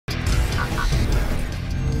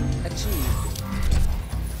achieved.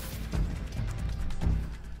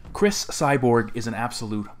 Chris Cyborg is an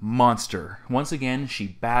absolute monster. Once again, she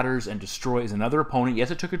batters and destroys another opponent.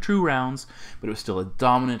 Yes, it took her 2 rounds, but it was still a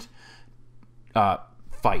dominant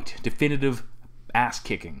fight. Definitive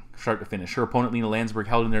ass-kicking, start to finish. Her opponent, Lena Landsberg,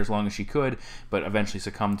 held in there as long as she could, but eventually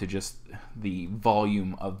succumbed to just the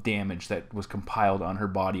volume of damage that was compiled on her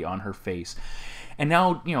body, on her face. And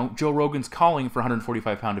now, you know, Joe Rogan's calling for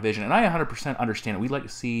 145-pound division, and I 100% understand it. We'd like to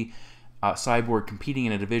see Cyborg competing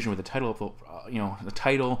in a division with a title, a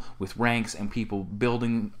title with ranks and people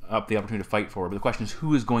building up the opportunity to fight for her. But the question is,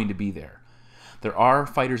 who is going to be there? There are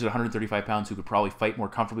fighters at 135 pounds who could probably fight more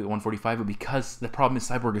comfortably at 145, but because the problem is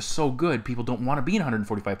Cyborg is so good, people don't want to be in a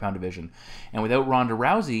 145-pound division. And without Ronda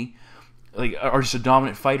Rousey, or just a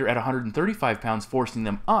dominant fighter at 135 pounds forcing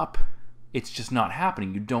them up, it's just not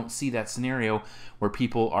happening. You don't see that scenario where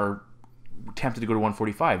people are tempted to go to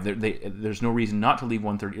 145. There's no reason not to leave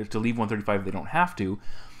 130 or to leave 135 if they don't have to.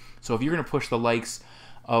 So if you're going to push the likes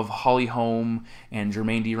of Holly Holm and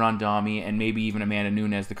Jermaine D. Rondami and maybe even Amanda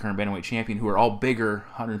Nunes, the current bantamweight champion, who are all bigger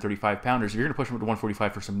 135-pounders, if you're going to push them up to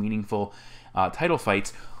 145 for some meaningful title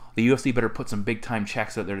fights, the UFC better put some big-time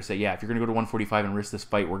checks out there to say, yeah, if you're going to go to 145 and risk this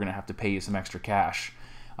fight, we're going to have to pay you some extra cash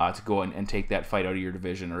to go and take that fight out of your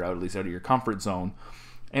division, or at least out of your comfort zone.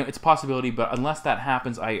 And it's a possibility, but unless that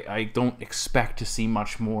happens, I don't expect to see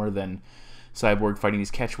much more than Cyborg fighting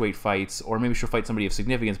these catchweight fights, or maybe she'll fight somebody of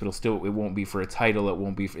significance, but it won't be for a title, it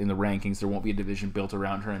won't be in the rankings, there won't be a division built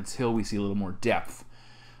around her until we see a little more depth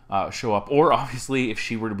show up. Or obviously, if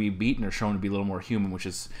she were to be beaten or shown to be a little more human, which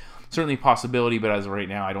is certainly a possibility, but as of right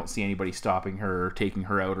now, I don't see anybody stopping her, or taking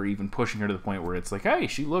her out, or even pushing her to the point where it's like, hey,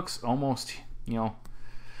 she looks almost,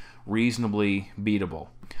 reasonably beatable.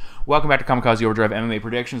 Welcome back to Kamikaze Overdrive MMA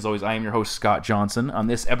Predictions. As always, I am your host, Scott Johnson. On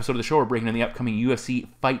this episode of the show, we're breaking down the upcoming UFC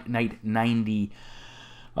Fight Night 90.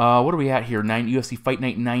 What are we at here? UFC Fight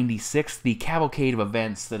Night 96, the cavalcade of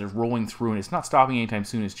events that is rolling through, and it's not stopping anytime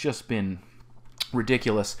soon. It's just been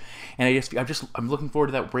ridiculous, and I'm looking forward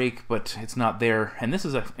to that break, but it's not there. And this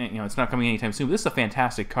is it's not coming anytime soon. But this is a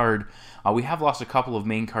fantastic card. We have lost a couple of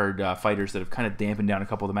main card fighters that have kind of dampened down a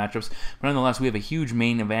couple of the matchups, but nonetheless, we have a huge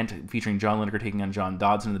main event featuring John Lineker taking on John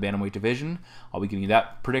Dodson in the bantamweight division. I'll be giving you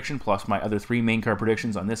that prediction plus my other 3 main card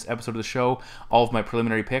predictions on this episode of the show. All of my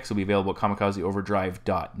preliminary picks will be available at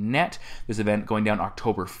kamikazeoverdrive.net. This event going down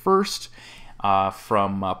October 1st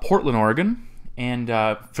from Portland, Oregon. And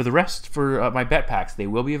for the rest, for my bet packs, they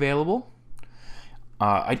will be available.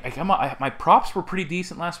 My props were pretty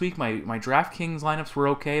decent last week. My DraftKings lineups were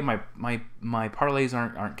okay. My parlays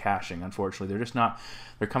aren't cashing, unfortunately. They're just not.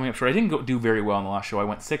 They're coming up short. I didn't do very well in the last show. I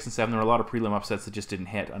went 6-7. There were a lot of prelim upsets that just didn't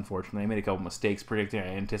hit, unfortunately. I made a couple mistakes predicting.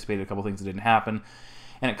 I anticipated a couple things that didn't happen,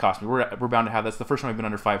 and it cost me. We're bound to have. That's the first time I've been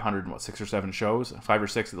under 500 in 6 or 7 shows, 5 or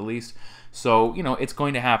 6 at the least. So it's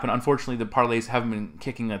going to happen. Unfortunately, the parlays haven't been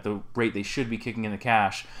kicking at the rate they should be kicking in the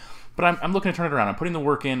cash. But I'm looking to turn it around. I'm putting the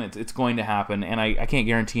work in. It's going to happen, and I can't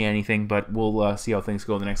guarantee anything, but we'll see how things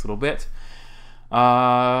go in the next little bit.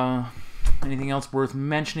 Anything else worth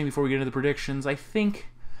mentioning before we get into the predictions? I think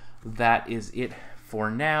that is it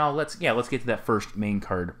for now. Let's get to that first main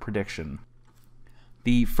card prediction.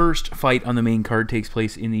 The first fight on the main card takes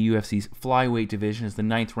place in the UFC's flyweight division as the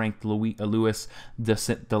 9th-ranked Luis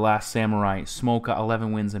the Last Samurai Smolka,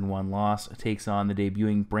 11 wins and 1 loss, takes on the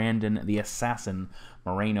debuting Brandon the Assassin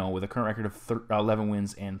Moreno with a current record of 11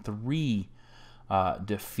 wins and 3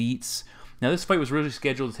 defeats. Now, this fight was originally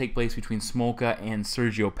scheduled to take place between Smolka and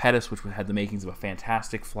Sergio Pettis, which had the makings of a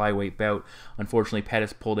fantastic flyweight bout. Unfortunately,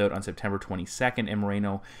 Pettis pulled out on September 22nd, and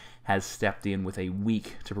Moreno has stepped in with a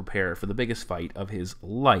week to prepare for the biggest fight of his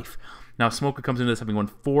life. Now, Smolka comes into this having won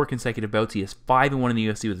 4 consecutive bouts. He is 5-1 in the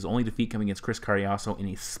UFC, with his only defeat coming against Chris Carriasso in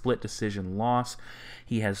a split decision loss.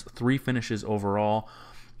 He has 3 finishes overall.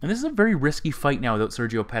 And this is a very risky fight now without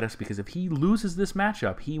Sergio Pettis, because if he loses this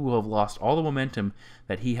matchup, he will have lost all the momentum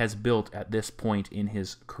that he has built at this point in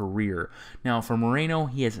his career. Now, for Moreno,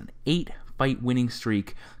 he has an 8-fight winning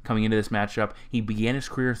streak coming into this matchup. He began his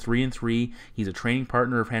career 3-3. He's a training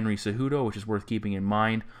partner of Henry Cejudo, which is worth keeping in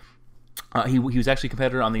mind. He was actually a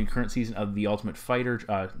competitor on the current season of The Ultimate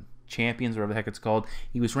Fighter Champions, or whatever the heck it's called.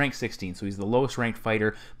 He was ranked 16, so he's the lowest ranked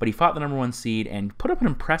fighter, but he fought the #1 seed and put up an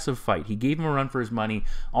impressive fight. He gave him a run for his money,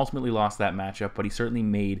 ultimately lost that matchup, but he certainly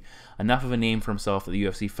made enough of a name for himself that the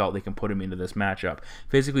UFC felt they can put him into this matchup.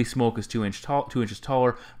 Physically, Smoke is 2 inches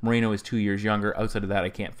taller. Moreno is 2 years younger. Outside of that, I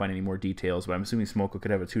can't find any more details, but I'm assuming Smoke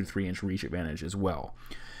could have a 2 to 3 inch reach advantage as well.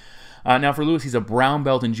 Now for Lewis, he's a brown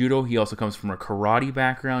belt in judo. He also comes from a karate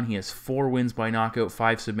background. He has 4 wins by knockout,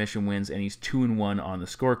 5 submission wins, and he's 2-1 on the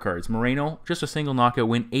scorecards. Moreno, just a single knockout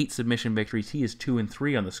win, 8 submission victories. He is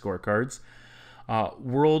 2-3 on the scorecards.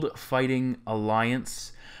 World Fighting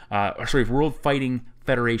Alliance, World Fighting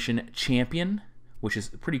Federation champion, which is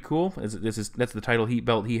pretty cool. That's the title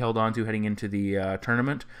belt he held on to heading into the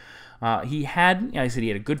tournament. He had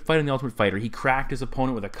a good fight on the Ultimate Fighter. He cracked his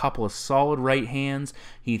opponent with a couple of solid right hands.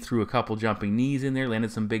 He threw a couple jumping knees in there,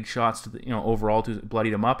 landed some big shots to overall to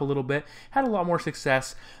bloodied him up a little bit. Had a lot more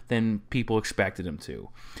success than people expected him to.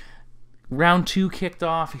 Round 2 kicked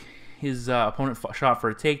off. His opponent shot for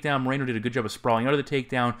a takedown. Moreno did a good job of sprawling out of the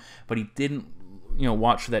takedown, but he didn't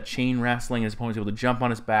watch for that chain wrestling. His opponent was able to jump on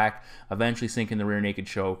his back, eventually sink in the rear naked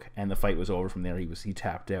choke, and the fight was over from there. He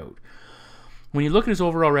tapped out. When you look at his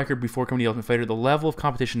overall record before coming to the Ultimate Fighter, the level of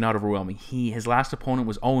competition not overwhelming. His last opponent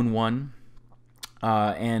was 0-1,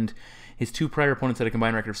 and his 2 prior opponents had a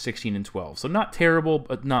combined record of 16-12. So not terrible,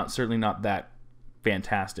 but certainly not that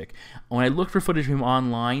fantastic. When I looked for footage of him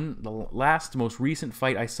online, the most recent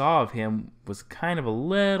fight I saw of him was kind of a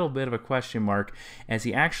little bit of a question mark, as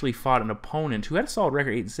he actually fought an opponent who had a solid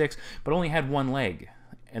record, 8-6, but only had one leg.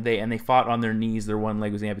 And they fought on their knees. Their one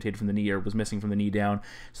leg was amputated from the knee, or was missing from the knee down.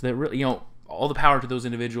 So that really, all the power to those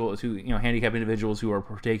individuals who, handicapped individuals who are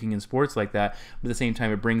partaking in sports like that. But at the same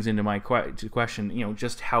time, it brings into my question,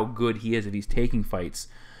 just how good he is if he's taking fights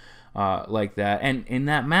like that. And in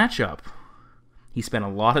that matchup, he spent a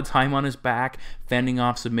lot of time on his back, fending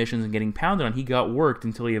off submissions and getting pounded on. He got worked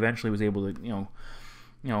until he eventually was able to,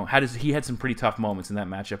 he had some pretty tough moments in that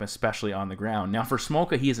matchup, especially on the ground. Now for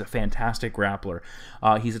Smolka, he is a fantastic grappler.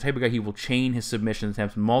 He's the type of guy who will chain his submission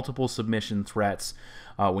attempts, multiple submission threats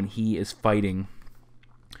when he is fighting.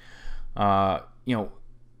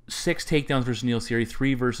 6 takedowns versus Neil Seary,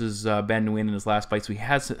 3 versus Ben Nguyen in his last fight, so he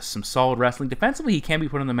has some solid wrestling. Defensively, he can be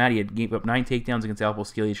put on the mat. He had gave up 9 takedowns against Alpo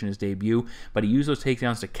Skilic in his debut, but he used those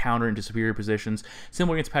takedowns to counter into superior positions.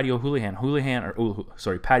 Similar against Paddy Houlihan.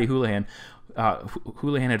 Paddy Houlihan.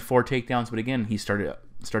 Houlihan had 4 takedowns, but again, he started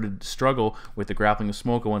to struggle with the grappling of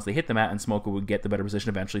Smolka once they hit the mat, and Smolka would get the better position,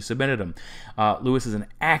 eventually submitted him. Lewis is an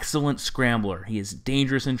excellent scrambler. He is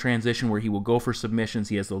dangerous in transition, where he will go for submissions.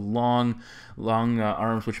 He has the long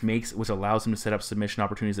arms, which allows him to set up submission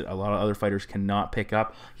opportunities that a lot of other fighters cannot pick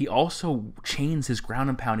up. He also chains his ground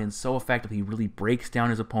and pound in so effectively. He really breaks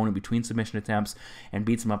down his opponent between submission attempts and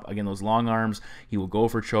beats him up. Again, those long arms, he will go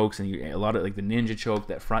for chokes, and a lot of like the ninja choke,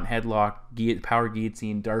 that front headlock, power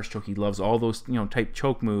guillotine, Darce choke. He loves all those type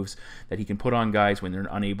choke moves that he can put on guys when they're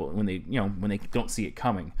unable, when they don't see it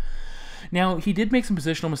coming. Now, he did make some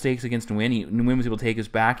positional mistakes against Nguyen. Nguyen was able to take his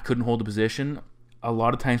back, couldn't hold the position. A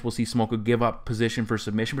lot of times we'll see Smolka give up position for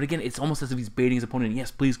submission, but again, it's almost as if he's baiting his opponent.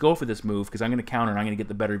 Yes, please go for this move, because I'm going to counter and I'm going to get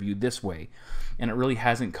the better view this way. And it really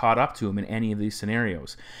hasn't caught up to him in any of these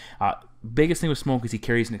scenarios. Biggest thing with Smolka is he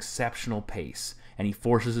carries an exceptional pace, and he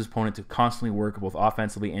forces his opponent to constantly work both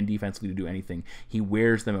offensively and defensively to do anything. He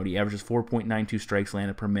wears them out. He averages 4.92 strikes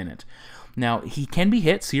landed per minute. Now, he can be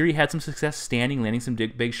hit. Seary had some success standing, landing some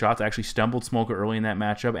big shots. Actually stumbled Smolka early in that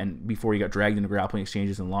matchup, and before he got dragged into grappling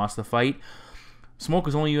exchanges and lost the fight.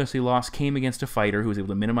 Smolka's only UFC loss came against a fighter who was able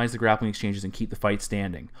to minimize the grappling exchanges and keep the fight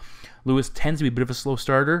standing. Lewis tends to be a bit of a slow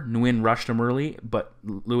starter. Nguyen rushed him early, but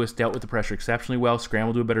Lewis dealt with the pressure exceptionally well,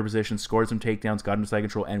 scrambled to a better position, scored some takedowns, got him to side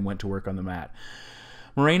control, and went to work on the mat.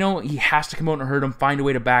 Moreno, he has to come out and hurt him, find a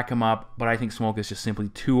way to back him up, but I think Smolka is just simply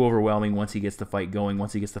too overwhelming once he gets the fight going.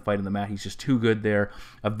 Once he gets the fight on the mat, he's just too good there.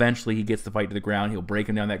 Eventually, he gets the fight to the ground. He'll break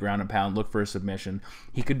him down that ground and pound, look for a submission.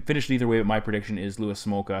 He could finish it either way, but my prediction is Lewis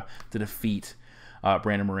Smolka to defeat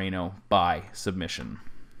Brandon Moreno by submission.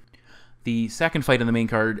 The second fight on the main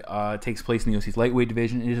card takes place in the UFC's lightweight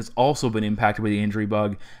division. It has also been impacted by the injury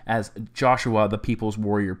bug, as Joshua, the People's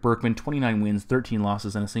Warrior Burkman, 29 wins, 13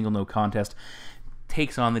 losses, and a single no contest,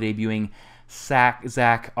 takes on the debuting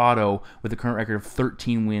Zach Ottow with a current record of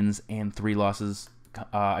 13 wins and 3 losses.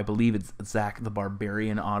 I believe it's Zach the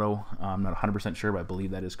Barbarian Ottow. I'm not 100% sure, but I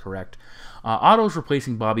believe that is correct. Ottow's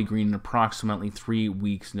replacing Bobby Green in approximately 3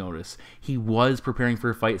 weeks' notice. He was preparing for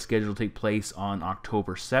a fight scheduled to take place on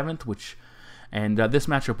October 7th, and this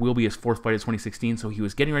matchup will be his 4th fight of 2016, so he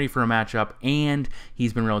was getting ready for a matchup, and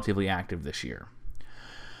he's been relatively active this year.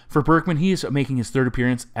 For Burkman, he is making his 3rd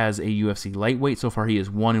appearance as a UFC lightweight. So far, he is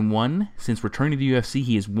 1-1. Since returning to the UFC,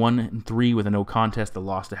 he is 1-3 with a no contest, the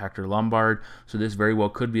loss to Hector Lombard. So this very well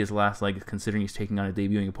could be his last leg, considering he's taking on a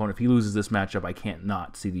debuting opponent. If he loses this matchup, I can't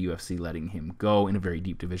not see the UFC letting him go in a very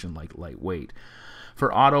deep division like lightweight.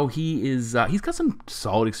 For Ottow, he's got some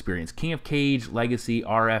solid experience. King of Cage, Legacy,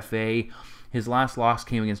 RFA. His last loss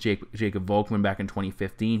came against Jacob Volkmann back in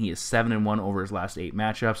 2015. He is 7-1 over his last 8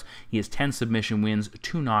 matchups. He has 10 submission wins,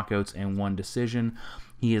 2 knockouts, and 1 decision.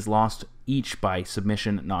 He has lost each by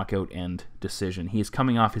submission, knockout, and decision. He is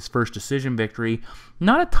coming off his first decision victory.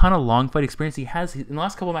 Not a ton of long fight experience. He has, in the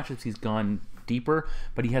last couple of matchups, he's gone deeper,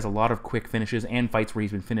 but he has a lot of quick finishes and fights where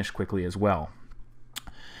he's been finished quickly as well.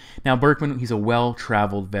 Now, Burkman, he's a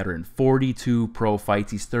well-traveled veteran. 42 pro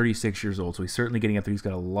fights. He's 36 years old, so he's certainly getting up there. He's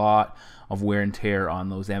got a lot of wear and tear on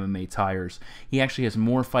those MMA tires. He actually has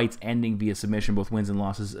more fights ending via submission, both wins and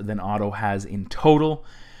losses, than Ottow has in total.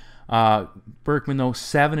 Burkman, though,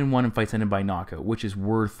 7-1 in fights ended by knockout, which is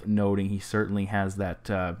worth noting. He certainly has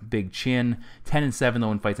that big chin. 10-7,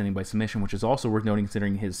 though, in fights ending by submission, which is also worth noting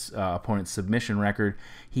considering his opponent's submission record.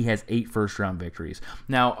 He has 8 first-round victories.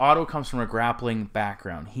 Now, Ottow comes from a grappling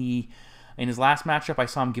background. In his last matchup, I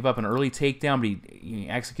saw him give up an early takedown, but he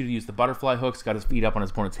executed, used the butterfly hooks, got his feet up on his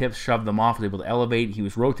opponent's hips, shoved them off, was able to elevate. He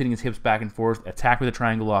was rotating his hips back and forth, attacked with a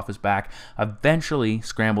triangle off his back, eventually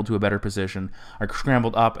scrambled to a better position, or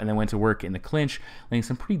scrambled up and then went to work in the clinch, laying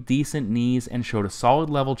some pretty decent knees and showed a solid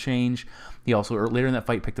level change. He also, later in that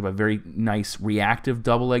fight, picked up a very nice reactive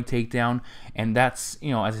double leg takedown, and that's,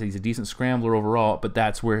 as I said, he's a decent scrambler overall, but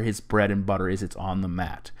that's where his bread and butter is. It's on the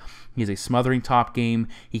mat. He has a smothering top game.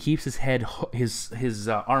 He keeps his head, his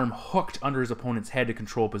arm hooked under his opponent's head to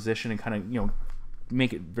control position and kind of,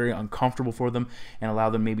 make it very uncomfortable for them and allow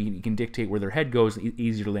them, maybe he can dictate where their head goes,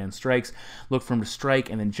 easier to land strikes. Look for him to strike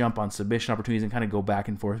and then jump on submission opportunities and kind of go back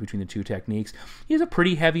and forth between the two techniques. He has a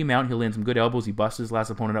pretty heavy mount. He'll land some good elbows. He busts his last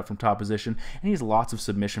opponent up from top position, and he has lots of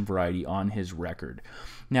submission variety on his record.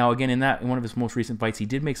 Now, again, in one of his most recent fights, he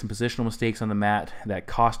did make some positional mistakes on the mat that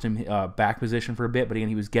cost him back position for a bit, but again,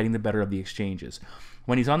 he was getting the better of the exchanges.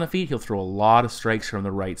 When he's on the feet, he'll throw a lot of strikes from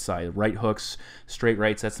the right side. Right hooks, straight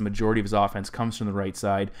rights, that's the majority of his offense, comes from the right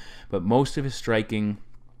side. But most of his striking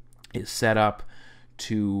is set up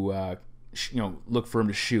to look for him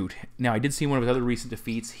to shoot. Now, I did see one of his other recent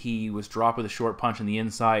defeats. He was dropped with a short punch on the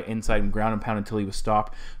inside and ground and pound until he was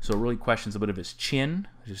stopped. So it really questions a bit of his chin,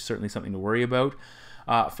 which is certainly something to worry about.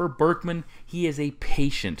 For Burkman, he is a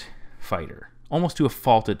patient fighter, almost to a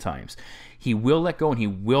fault at times. He will let go and he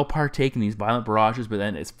will partake in these violent barrages, but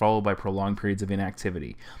then it's followed by prolonged periods of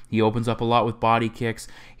inactivity. He opens up a lot with body kicks.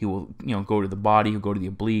 He will, go to the body, he'll go to the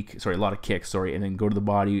oblique, a lot of kicks, and then go to the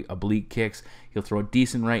body, oblique kicks. He'll throw a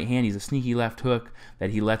decent right hand. He's a sneaky left hook that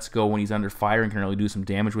he lets go when he's under fire and can really do some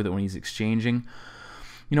damage with it when he's exchanging.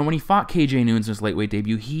 When he fought KJ Noons in his lightweight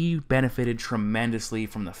debut, he benefited tremendously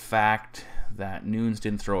from the fact that Noons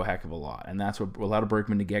didn't throw a heck of a lot, and that's what allowed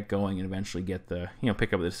Burkman to get going and eventually get the,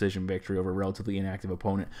 pick up the decision victory over a relatively inactive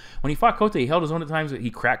opponent. When he fought Cote, he held his own at times. He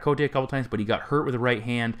cracked Cote a couple times, but he got hurt with the right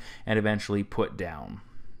hand and eventually put down.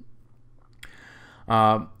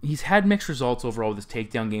 He's had mixed results overall with his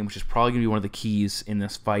takedown game, which is probably going to be one of the keys in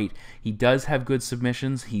this fight. He does have good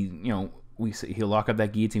submissions. He'll lock up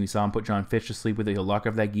that guillotine. We saw him put John Fitch to sleep with it. He'll lock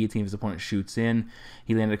up that guillotine if his opponent shoots in.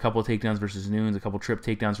 He landed a couple of takedowns versus Noons, a couple trip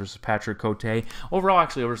takedowns versus Patrick Cote. Overall,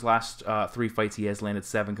 actually, over his last 3 fights, he has landed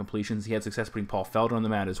 7 completions. He had success putting Paul Felder on the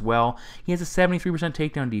mat as well. He has a 73%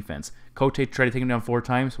 takedown defense. Cote tried to take him down 4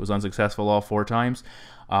 times, was unsuccessful all 4 times.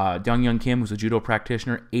 Dong Young Kim, who's a judo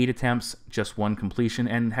practitioner, 8 attempts, just 1 completion,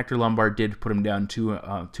 and Hector Lombard did put him down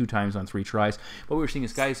 2 times on 3 tries. What we're seeing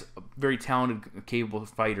is guys, very talented, capable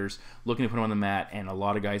fighters, looking to put him on the mat, and a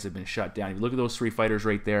lot of guys have been shut down. If you look at those 3 fighters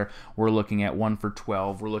right there, we're looking at 1 for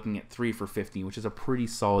 12, we're looking at 3 for 15, which is a pretty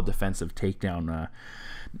solid defensive takedown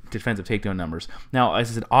numbers. Now,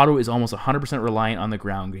 as I said, Ottow is almost 100% reliant on the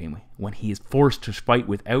ground game. When he is forced to fight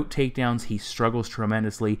without takedowns, he struggles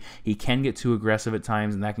tremendously. He can get too aggressive at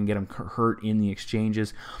times, and that can get him hurt in the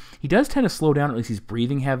exchanges. He does tend to slow down, at least he's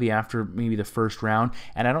breathing heavy after maybe the first round,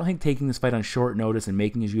 and I don't think taking this fight on short notice and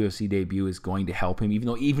making his UFC debut is going to help him,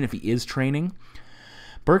 even if he is training.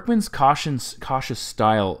 Burkman's cautious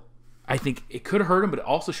style, I think it could hurt him, but it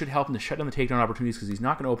also should help him to shut down the takedown opportunities because he's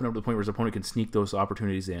not going to open up to the point where his opponent can sneak those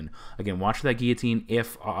opportunities in. Again, watch for that guillotine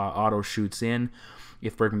if Ottow shoots in.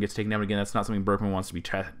 If Burkman gets taken down again, that's not something Burkman wants to be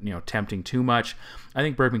tempting too much. I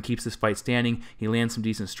think Burkman keeps this fight standing. He lands some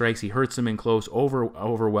decent strikes. He hurts them in close,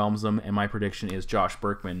 overwhelms them, and my prediction is Josh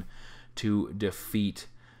Burkman to defeat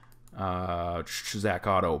Zach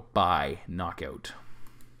Ottow by knockout.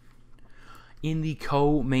 In the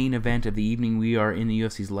co-main event of the evening, we are in the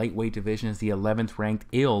UFC's lightweight division as the 11th ranked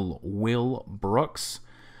Will Brooks,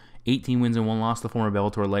 18 wins and 1 loss, the former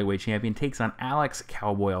Bellator lightweight champion, takes on Alex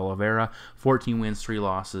Cowboy Oliveira, 14 wins, 3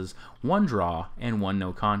 losses, 1 draw, and 1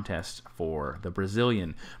 no contest for the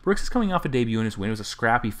Brazilian. Brooks is coming off a debut in his win. It was a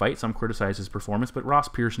scrappy fight. Some criticize his performance, but Ross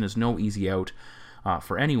Pearson is no easy out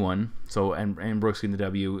for anyone. So and Brooks getting the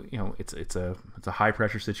W, you know, it's a high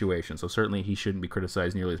pressure situation. So certainly he shouldn't be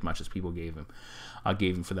criticized nearly as much as people gave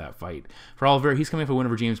him for that fight. For Oliveira, he's coming for a win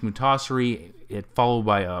over James Mutasari. It followed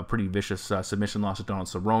by a pretty vicious submission loss to Donald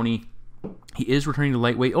Cerrone. He is returning to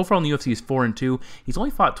lightweight. Overall in the UFC, he's 4-2. He's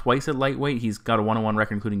only fought twice at lightweight. He's got a 1-1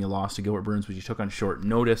 record, including a loss to Gilbert Burns, which he took on short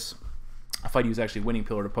notice. A fight he was actually winning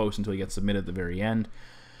pillar to post until he gets submitted at the very end.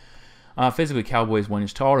 Physically, Cowboy's 1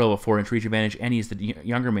 inch taller, a 4 inch reach advantage, and he's the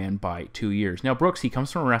younger man by 2 years. Now, Brooks, he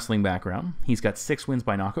comes from a wrestling background. He's got 6 wins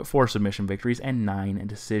by knockout, 4 submission victories, and 9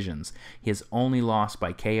 decisions. His only loss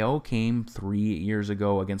by KO came 3 years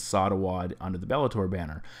ago against Sadawad under the Bellator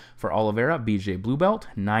banner. For Oliveira, BJ Blue Belt,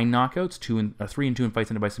 9 knockouts, 3-2 in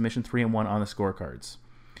fights ended by submission, 3-1 on the scorecards.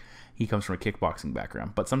 He comes from a kickboxing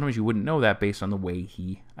background, but sometimes you wouldn't know that based on the way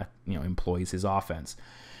he employs his offense.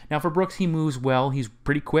 Now for Brooks, he moves well. He's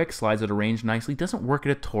pretty quick, slides out of range nicely, doesn't work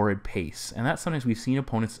at a torrid pace. And that's sometimes we've seen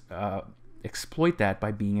opponents exploit that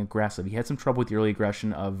by being aggressive. He had some trouble with the early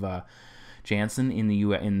aggression of Jansen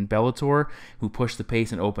in Bellator, who pushed the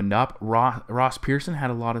pace and opened up. Ross Pearson had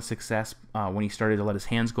a lot of success when he started to let his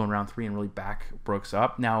hands go in round 3 and really back Brooks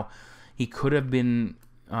up. Now, he could have been...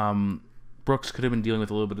 Brooks could have been dealing with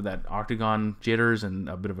a little bit of that octagon jitters and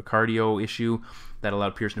a bit of a cardio issue that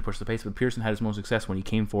allowed Pearson to push the pace, but Pearson had his most success when he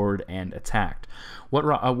came forward and attacked. What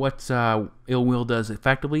Ill Will does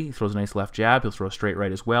effectively, he throws a nice left jab, he'll throw a straight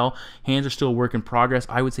right as well. Hands are still a work in progress.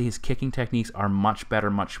 I would say his kicking techniques are much better,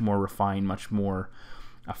 much more refined, much more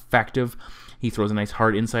effective. He throws a nice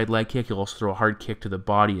hard inside leg kick. He'll also throw a hard kick to the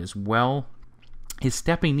body as well. His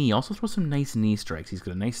stepping knee also throws some nice knee strikes. He's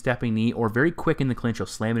got a nice stepping knee, or very quick in the clinch, he'll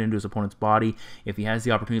slam it into his opponent's body. If he has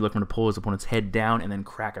the opportunity, look for him to pull his opponent's head down and then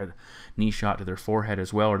crack a knee shot to their forehead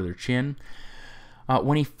as well, or to their chin.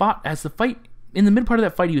 When he fought, in the mid part of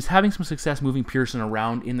that fight, he was having some success moving Pearson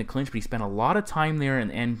around in the clinch, but he spent a lot of time there,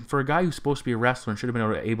 and for a guy who's supposed to be a wrestler and should have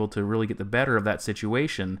been able to really get the better of that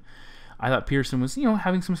situation, I thought Pearson was,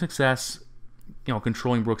 having some success,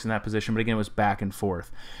 controlling Brooks in that position, but again, it was back and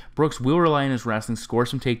forth. Brooks will rely on his wrestling, score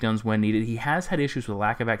some takedowns when needed. He has had issues with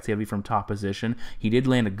lack of activity from top position. He did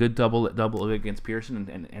land a good double against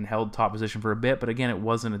Pearson and held top position for a bit, but again, it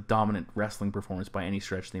wasn't a dominant wrestling performance by any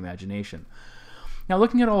stretch of the imagination. Now,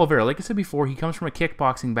 looking at Oliveira, like I said before, he comes from a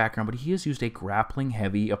kickboxing background, but he has used a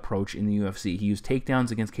grappling-heavy approach in the UFC. He used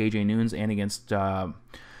takedowns against KJ Noons and against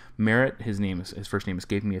Merritt, his first name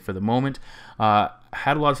escaping me for the moment,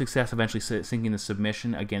 had a lot of success eventually sinking the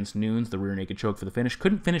submission against Noons, the rear naked choke for the finish.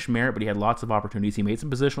 Couldn't finish Merritt, but he had lots of opportunities. He made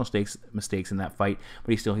some positional mistakes in that fight,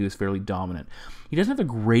 but he was fairly dominant. He doesn't have the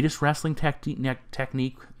greatest wrestling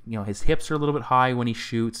technique. His hips are a little bit high when he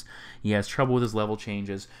shoots. He has trouble with his level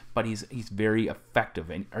changes, but he's very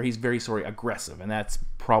effective, he's very aggressive, and that's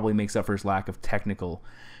probably makes up for his lack of technical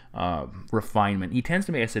refinement. He tends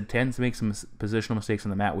to make some positional mistakes on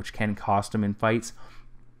the mat, which can cost him in fights.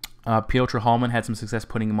 Piotr Hallman had some success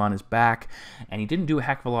putting him on his back, and he didn't do a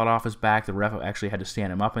heck of a lot off his back. The ref actually had to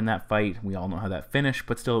stand him up in that fight. We all know how that finished,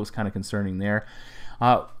 but still it was kind of concerning there.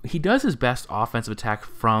 He does his best offensive attack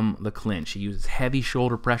from the clinch. He uses heavy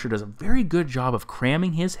shoulder pressure, does a very good job of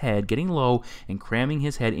cramming his head, getting low, and cramming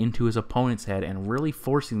his head into his opponent's head and really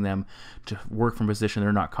forcing them to work from a position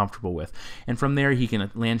they're not comfortable with. And from there, he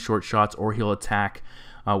can land short shots, or he'll attack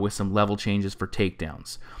with some level changes for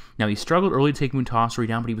takedowns. Now, he struggled early to take Mutasari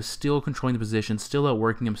down, but he was still controlling the position, still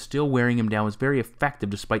outworking him, still wearing him down, was very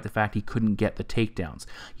effective despite the fact he couldn't get the takedowns.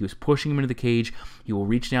 He was pushing him into the cage. He will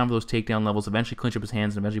reach down for those takedown levels, eventually clinch up his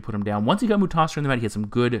hands, and eventually put him down. Once he got Mutasari in the mat, he had some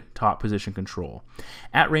good top position control.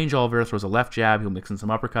 At range, Oliveira throws a left jab. He'll mix in some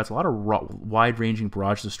uppercuts, a lot of wide-ranging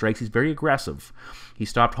barrages of strikes. He's very aggressive. He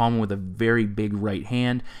stopped Hallman with a very big right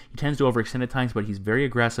hand. He tends to overextend at times, but he's very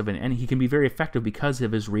aggressive, and he can be very effective because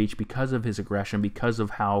of his reach, because of his aggression, because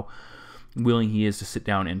of how willing he is to sit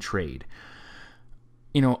down and trade.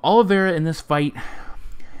 Oliveira in this fight,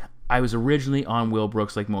 I was originally on Will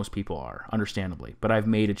Brooks like most people are, understandably, but I've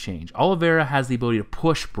made a change. Oliveira has the ability to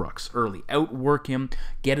push Brooks early, outwork him,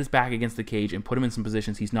 get his back against the cage, and put him in some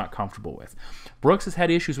positions he's not comfortable with. Brooks has had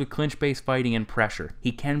issues with clinch-based fighting and pressure.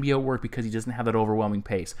 He can be outworked because he doesn't have that overwhelming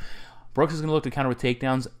pace. Brooks is going to look to counter with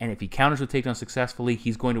takedowns, and if he counters with takedowns successfully,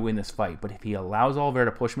 he's going to win this fight. But if he allows Oliveira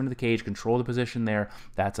to push him into the cage, control the position there,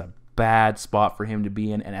 that's a bad spot for him to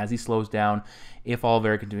be in. And as he slows down, if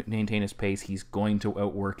Oliveira can maintain his pace, he's going to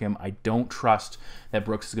outwork him. I don't trust that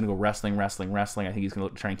Brooks is going to go wrestling. I think he's going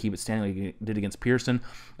to try and keep it standing like he did against Pearson.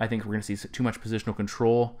 I think we're going to see too much positional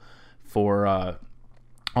control for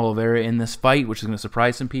Oliveira in this fight, which is going to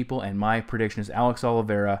surprise some people. And my prediction is Alex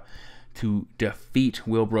Oliveira to defeat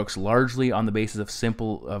Will Brooks largely on the basis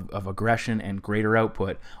of aggression and greater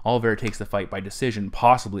output. Oliveira takes the fight by decision,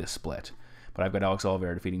 possibly a split. But I've got Alex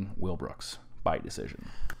Oliveira defeating Will Brooks by decision.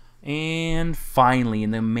 And finally,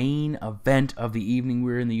 in the main event of the evening,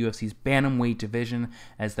 we're in the UFC's bantamweight division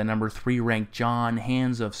as the number 3 ranked John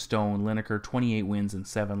Hands of Stone Lineker, 28 wins and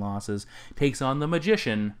 7 losses, takes on the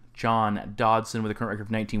magician John Dodson with a current record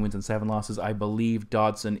of 19 wins and 7 losses. I believe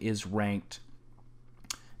Dodson is ranked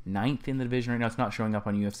 9th in the division right now. It's not showing up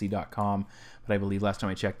on UFC.com, but I believe last time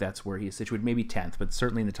I checked that's where he is situated. Maybe 10th, but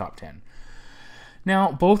certainly in the top 10.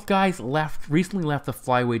 Now, both guys recently left the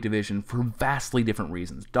flyweight division for vastly different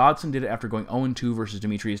reasons. Dodson did it after going 0-2 versus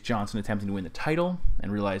Demetrius Johnson, attempting to win the title,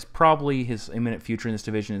 and realized probably his imminent future in this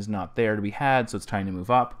division is not there to be had, so it's time to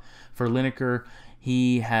move up. For Lineker,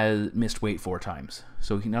 he has missed weight 4 times.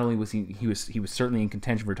 So he not only was he was certainly in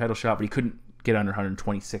contention for a title shot, but he couldn't get under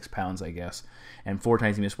 126 pounds, I guess. And 4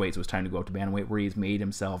 times he missed weight, so it was time to go up to bantamweight, where he's made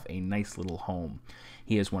himself a nice little home.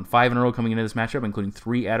 He has won 5 in a row coming into this matchup, including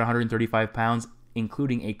 3 at 135 pounds,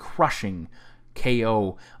 including a crushing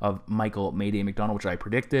KO of Michael Mayday McDonald, which I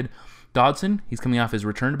predicted. Dodson, he's coming off his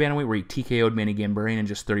return to bantamweight where he TKO'd Manny Gambarian in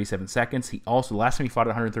just 37 seconds. He also, last time he fought at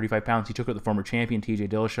 135 pounds, he took out the former champion TJ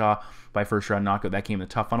Dillashaw by first round knockout. That came in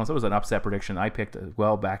the tough funnels. That was an upset prediction I picked as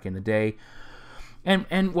well back in the day.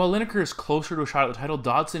 And while Lineker is closer to a shot at the title,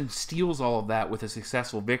 Dodson steals all of that with a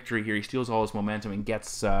successful victory here. He steals all his momentum and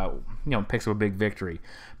gets, picks up a big victory.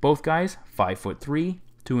 Both guys, 5'3",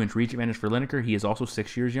 2-inch reach advantage for Lineker. He is also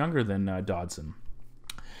 6 years younger than Dodson.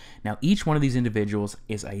 Now, each one of these individuals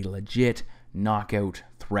is a legit knockout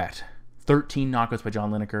threat. 13 knockouts by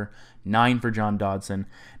John Lineker, 9 for John Dodson.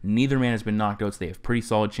 Neither man has been knocked out, so they have pretty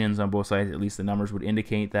solid chins on both sides. At least the numbers would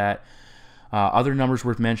indicate that. Other numbers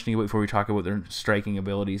worth mentioning before we talk about their striking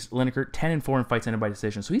abilities. Lineker, 10-4 in fights ended by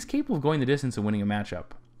decision, so he's capable of going the distance and winning a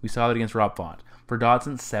matchup. We saw that against Rob Font. For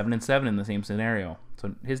Dodson, 7-7 in the same scenario.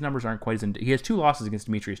 So his numbers aren't quite as... He has 2 losses against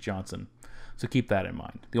Demetrius Johnson, so keep that in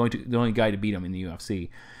mind. The only guy to beat him in the UFC.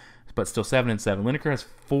 But still 7-7. Lineker has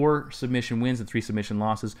 4 submission wins and 3 submission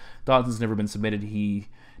losses. Dodson's never been submitted. He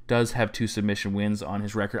does have 2 submission wins on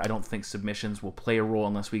his record. I don't think submissions will play a role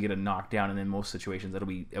unless we get a knockdown, and in most situations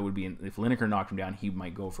if Lineker knocked him down, he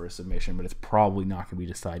might go for a submission, but it's probably not going to be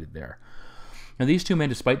decided there. Now, these two men,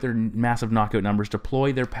 despite their massive knockout numbers,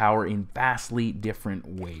 deploy their power in vastly different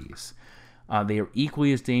ways. They are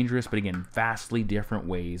equally as dangerous, but again, vastly different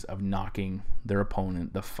ways of knocking their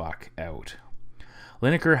opponent the fuck out.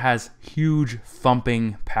 Lineker has huge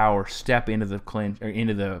thumping power. Step into the clinch or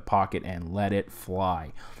into the pocket and let it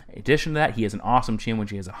fly. In addition to that, he has an awesome chin, which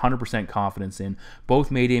he has 100% confidence in. Both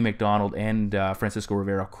Mayday McDonald and Francisco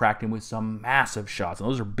Rivera cracked him with some massive shots. And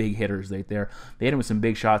those are big hitters right there. They hit him with some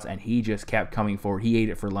big shots, and he just kept coming forward. He ate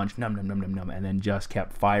it for lunch, num, num, num, num, num, and then just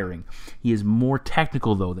kept firing. He is more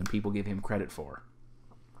technical, though, than people give him credit for.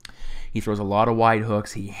 He throws a lot of wide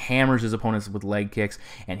hooks. He hammers his opponents with leg kicks,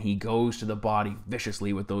 and he goes to the body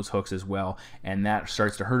viciously with those hooks as well. And that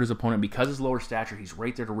starts to hurt his opponent. Because of his lower stature, he's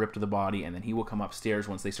right there to rip to the body, and then he will come upstairs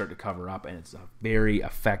once they start to cover up, and it's a very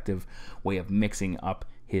effective way of mixing up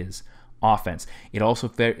his offense. It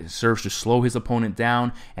also serves to slow his opponent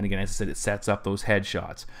down, and again, as I said, it sets up those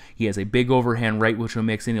headshots. He has a big overhand right which he'll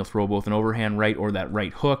mix in. He'll throw both an overhand right or that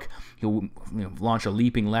right hook. He'll launch a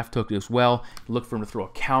leaping left hook as well. Look for him to throw a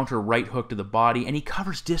counter right hook to the body, and he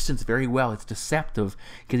covers distance very well. It's deceptive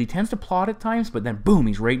because he tends to plot at times, but then boom,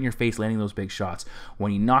 he's right in your face landing those big shots.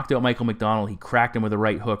 When he knocked out Michael McDonald, he cracked him with a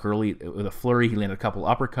right hook early with a flurry. He landed a couple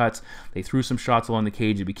uppercuts. They threw some shots along the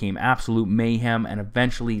cage. It became absolute mayhem, and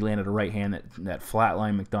eventually he landed a right hand that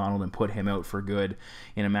flatlined McDonald and put him out for good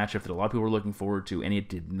in a matchup that a lot of people were looking forward to, and it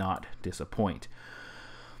did not disappoint.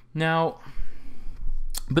 Now,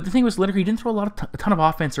 but the thing was, Lineker, he didn't throw a ton of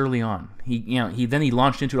offense early on. He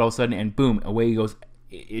launched into it all of a sudden, and boom, away he goes.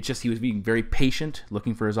 It's just he was being very patient,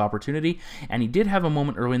 looking for his opportunity, and he did have a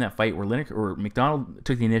moment early in that fight where McDonald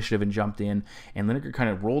took the initiative and jumped in, and Lineker kind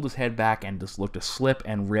of rolled his head back and just looked to slip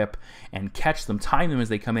and rip and catch them, time them as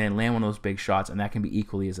they come in and land one of those big shots, and that can be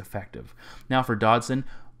equally as effective. Now for Dodson,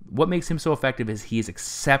 what makes him so effective is he is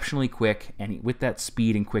exceptionally quick, and with that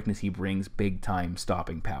speed and quickness, he brings big-time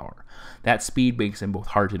stopping power. That speed makes him both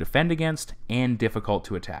hard to defend against and difficult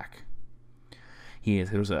to attack.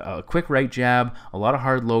 There was a quick right jab, a lot of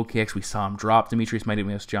hard low kicks. We saw him drop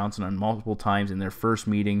Demetrius Johnson on multiple times in their first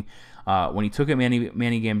meeting. When he took at Manny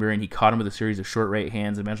Gambarian, he caught him with a series of short right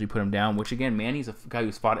hands and eventually put him down, which again, Manny's a guy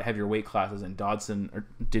who's fought at heavier weight classes, and Dodson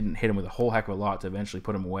didn't hit him with a whole heck of a lot to eventually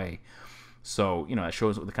put him away. So, that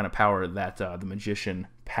shows the kind of power that the magician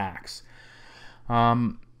packs.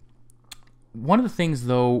 One of the things,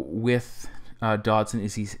 though, with Dodson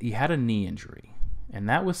is he had a knee injury. And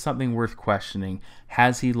that was something worth questioning.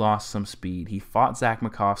 Has he lost some speed? He fought Zach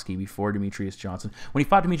Makovsky before Demetrius Johnson. When he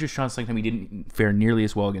fought Demetrius Johnson, he didn't fare nearly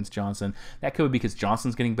as well against Johnson. That could be because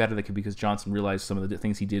Johnson's getting better. That could be because Johnson realized some of the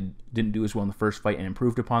things he didn't do as well in the first fight and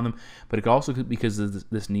improved upon them. But it could also be because of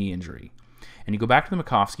this knee injury. And you go back to the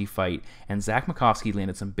Makovsky fight, and Zach Makovsky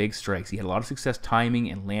landed some big strikes. He had a lot of success timing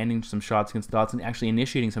and landing some shots against Dodson, actually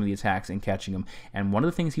initiating some of the attacks and catching them. And one of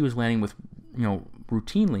the things he was landing with,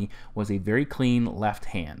 routinely was a very clean left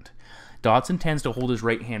hand. Dodson tends to hold his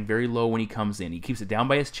right hand very low when he comes in. He keeps it down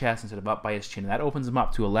by his chest instead of up by his chin. And that opens him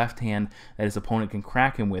up to a left hand that his opponent can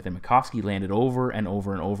crack him with. And Makovsky landed over and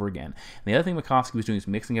over and over again. And the other thing Makovsky was doing is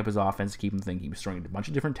mixing up his offense to keep him thinking. He was throwing a bunch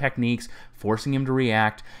of different techniques, forcing him to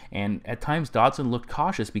react. And at times, Dodson looked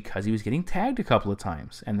cautious because he was getting tagged a couple of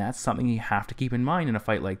times. And that's something you have to keep in mind in a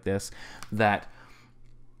fight like this, that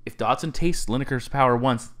if Dodson tastes Lineker's power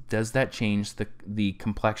once, does that change the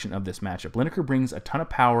complexion of this matchup? Lineker brings a ton of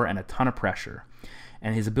power and a ton of pressure.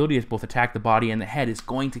 And his ability to both attack the body and the head is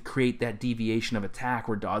going to create that deviation of attack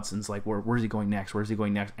where Dodson's like, where's he going next? Where's he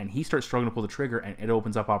going next? And he starts struggling to pull the trigger, and it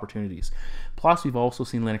opens up opportunities. Plus, we've also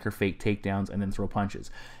seen Lineker fake takedowns and then throw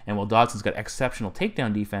punches. And while Dodson's got exceptional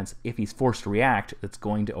takedown defense, if he's forced to react, that's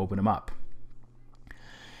going to open him up.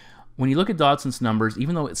 When you look at Dodson's numbers,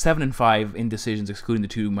 even though it's 7-5 in decisions, excluding the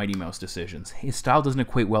 2 Mighty Mouse decisions, his style doesn't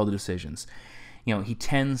equate well to decisions. He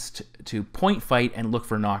tends to point fight and look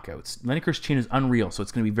for knockouts. Lineker's chin is unreal, so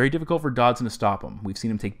it's going to be very difficult for Dodson to stop him. We've seen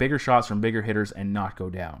him take bigger shots from bigger hitters and not go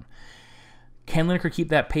down. Can Lineker keep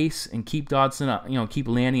that pace and keep Dodson, keep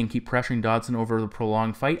landing and keep pressuring Dodson over the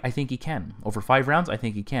prolonged fight? I think he can. Over 5 rounds, I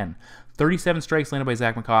think he can. 37 strikes landed by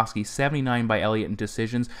Zach Makovsky, 79 by Elliott in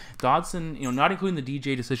decisions. Dodson, not including the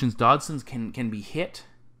DJ decisions, Dodson's can be hit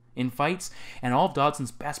in fights, and all of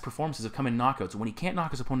Dodson's best performances have come in knockouts. When he can't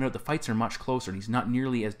knock his opponent out, the fights are much closer, and he's not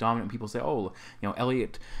nearly as dominant. People say,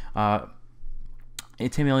 Elliott...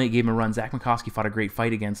 Tim Elliott gave him a run. Zach Makovsky fought a great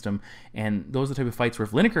fight against him, and those are the type of fights where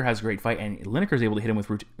if Lineker has a great fight and Lineker is able to hit him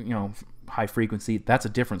with high frequency, that's a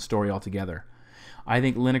different story altogether. I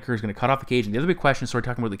think Lineker is going to cut off the cage. And the other big question, sort of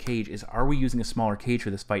talking about the cage, is are we using a smaller cage for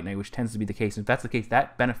this fight night, which tends to be the case. And if that's the case,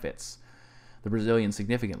 that benefits the Brazilian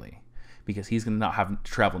significantly because he's going to not have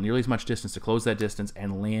to travel nearly as much distance to close that distance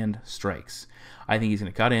and land strikes. I think he's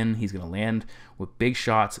going to cut in. He's going to land with big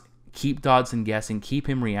shots, keep Dodson guessing, keep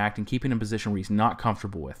him reacting, keep him in a position where he's not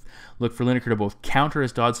comfortable with. Look for Lineker to both counter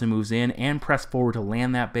as Dodson moves in and press forward to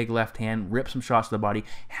land that big left hand, rip some shots to the body,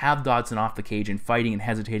 have Dodson off the cage and fighting and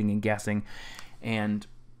hesitating and guessing. And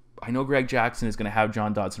I know Greg Jackson is going to have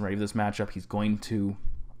John Dodson ready for this matchup. He's going to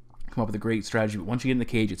come up with a great strategy. But once you get in the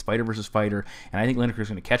cage, it's fighter versus fighter. And I think Lineker is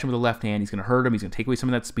going to catch him with a left hand. He's going to hurt him. He's going to take away some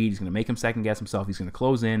of that speed. He's going to make him second guess himself. He's going to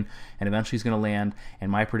close in. And eventually he's going to land.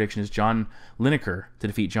 And my prediction is John Lineker to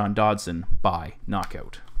defeat John Dodson by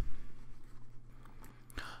knockout.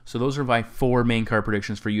 So those are my 4 main card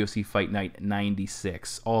predictions for UFC Fight Night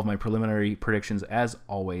 96. All of my preliminary predictions, as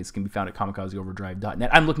always, can be found at kamikazeoverdrive.net.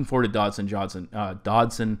 I'm looking forward to Dodson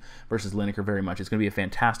versus Lineker very much. It's going to be a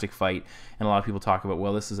fantastic fight, and a lot of people talk about,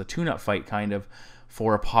 well, this is a tune-up fight kind of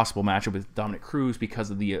for a possible matchup with Dominic Cruz because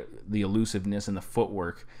of the elusiveness and the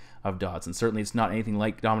footwork of Dodson. Certainly it's not anything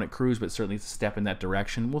like Dominic Cruz, but certainly it's a step in that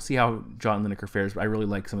direction. We'll see how John Lineker fares, but I really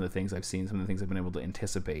like some of the things I've seen, some of the things I've been able to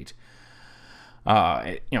anticipate.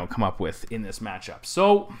 Come up with in this matchup.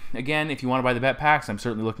 So again, if you want to buy the bet packs, I'm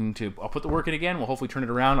certainly looking to. I'll put the work in again. We'll hopefully turn it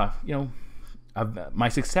around. My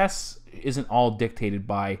success isn't all dictated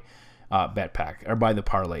by bet pack or by the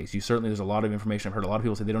parlays. There's a lot of information. I've heard a lot of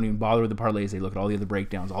people say they don't even bother with the parlays. They look at all the other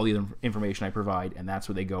breakdowns, all the other information I provide, and that's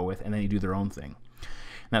what they go with, and then they do their own thing.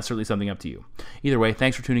 And that's certainly something up to you. Either way,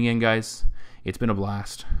 thanks for tuning in, guys. It's been a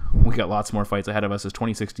blast. We got lots more fights ahead of us as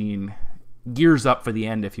 2016 gears up for the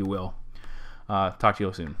end, if you will. Talk to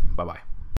you soon. Bye-bye.